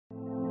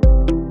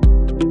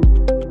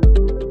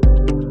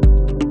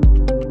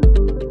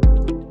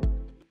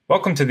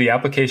Welcome to the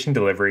Application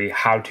Delivery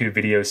How-To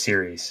video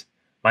series.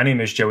 My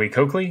name is Joey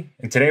Coakley,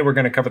 and today we're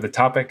going to cover the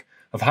topic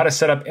of how to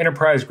set up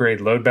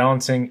enterprise-grade load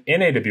balancing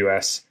in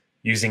AWS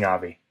using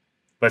Avi.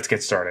 Let's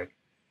get started.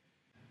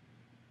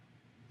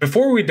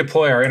 Before we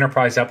deploy our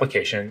enterprise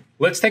application,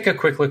 let's take a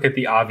quick look at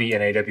the Avi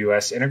and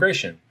AWS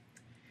integration.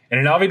 In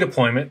an Avi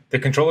deployment, the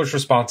controller is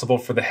responsible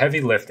for the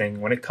heavy lifting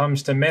when it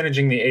comes to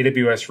managing the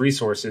AWS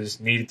resources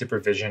needed to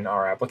provision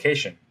our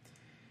application.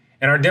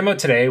 In our demo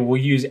today, we'll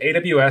use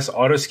AWS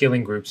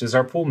AutoScaling Groups as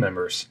our pool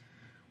members.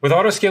 With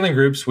AutoScaling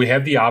Groups, we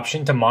have the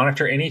option to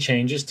monitor any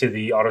changes to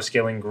the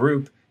AutoScaling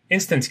Group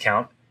instance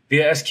count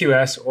via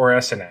SQS or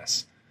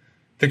SNS.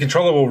 The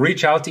controller will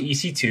reach out to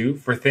EC2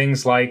 for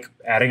things like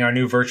adding our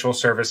new virtual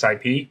service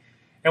IP,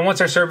 and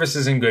once our service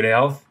is in good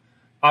health,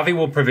 Avi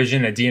will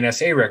provision a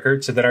DNS-A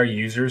record so that our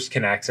users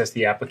can access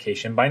the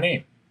application by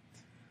name.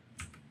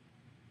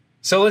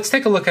 So let's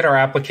take a look at our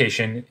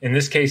application, in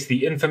this case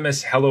the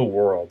infamous Hello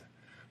World.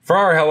 For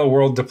our Hello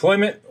World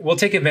deployment, we'll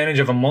take advantage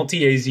of a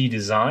multi-AZ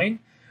design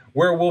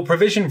where we'll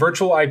provision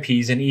virtual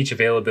IPs in each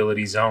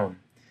availability zone.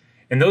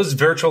 And those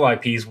virtual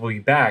IPs will be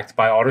backed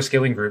by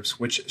AutoScaling Groups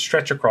which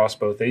stretch across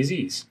both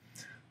AZs.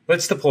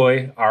 Let's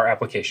deploy our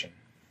application.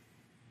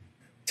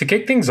 To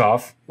kick things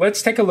off,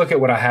 let's take a look at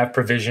what I have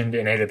provisioned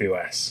in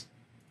AWS.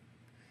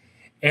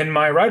 In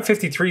my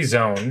Route53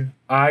 zone,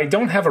 I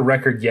don't have a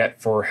record yet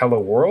for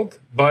Hello World,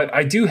 but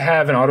I do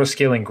have an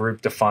AutoScaling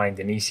Group defined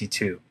in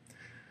EC2.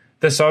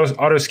 This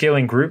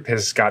AutoScaling Group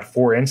has got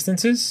 4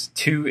 instances,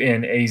 2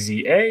 in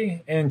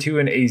AZA and 2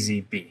 in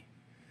AZB.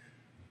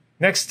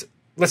 Next,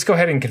 let's go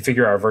ahead and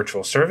configure our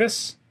virtual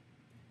service.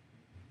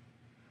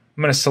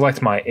 I'm going to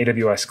select my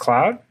AWS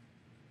Cloud.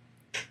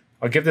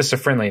 I'll give this a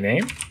friendly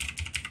name.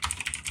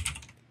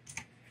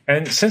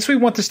 And since we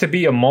want this to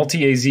be a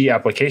multi-AZ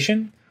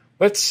application,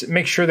 let's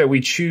make sure that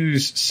we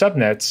choose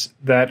subnets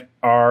that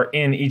are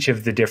in each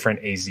of the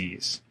different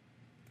AZs.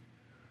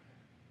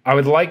 I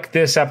would like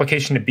this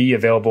application to be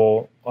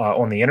available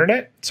on the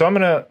internet, so I'm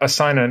going to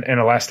assign an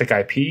elastic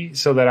IP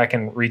so that I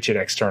can reach it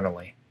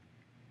externally.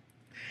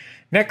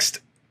 Next,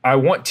 I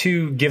want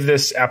to give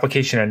this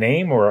application a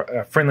name or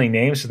a friendly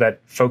name so that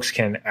folks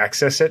can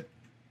access it.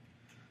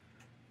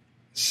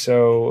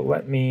 So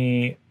let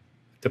me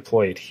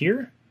deploy it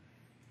here.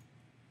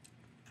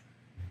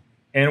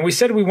 And we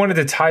said we wanted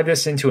to tie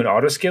this into an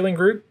AutoScaling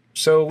group,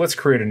 so let's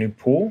create a new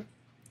pool.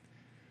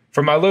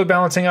 For my load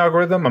balancing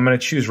algorithm, I'm going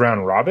to choose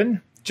round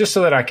robin, just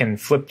so that I can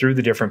flip through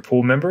the different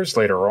pool members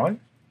later on.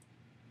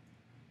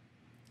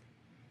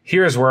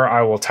 Here's where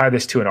I will tie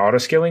this to an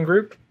AutoScaling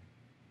group.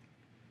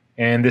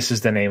 And this is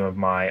the name of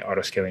my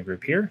AutoScaling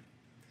group here.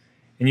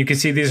 And you can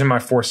see these are my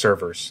 4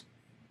 servers.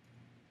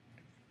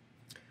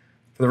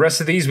 For the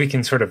rest of these, we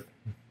can sort of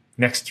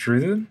next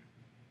through them.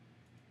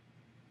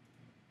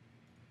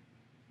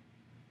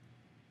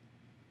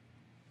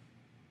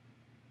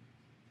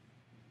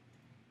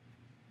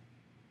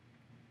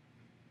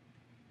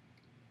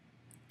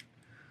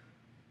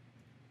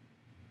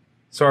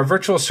 So our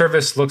virtual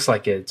service looks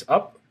like it's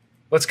up.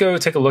 Let's go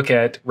take a look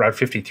at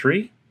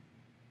Route53.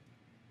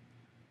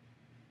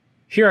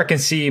 Here I can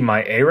see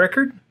my A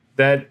record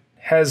that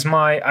has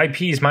my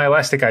IPs, my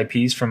elastic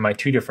IPs from my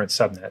 2 different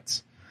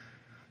subnets.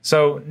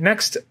 So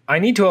next, I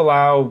need to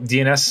allow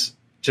DNS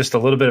just a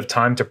little bit of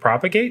time to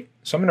propagate.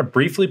 So I'm going to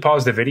briefly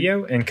pause the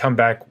video and come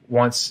back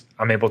once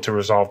I'm able to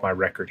resolve my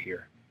record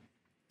here.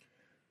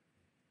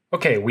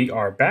 Okay, we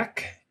are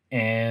back.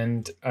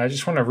 And I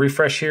just want to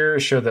refresh here,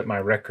 show that my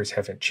records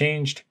haven't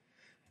changed.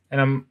 And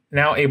I'm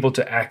now able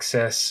to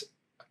access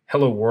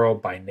Hello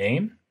World by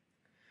name.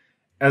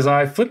 As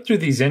I flip through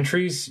these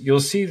entries,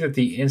 you'll see that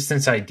the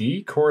instance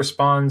ID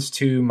corresponds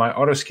to my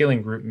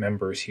AutoScaling group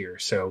members here.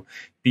 So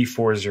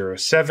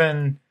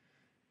B407,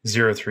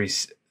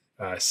 036C,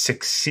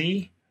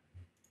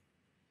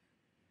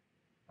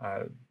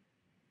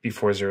 B407,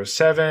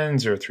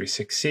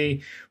 036C.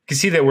 We can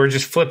see that we're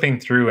just flipping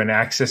through and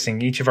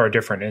accessing each of our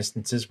different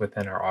instances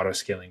within our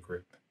AutoScaling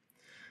group.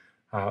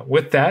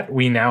 With that,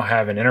 we now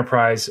have an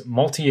enterprise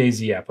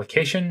multi-AZ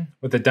application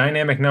with a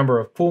dynamic number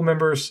of pool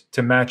members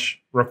to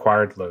match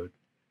required load.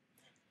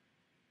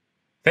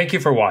 Thank you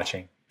for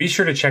watching. Be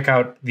sure to check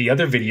out the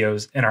other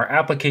videos in our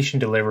Application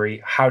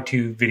Delivery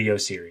How-To video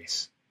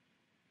series.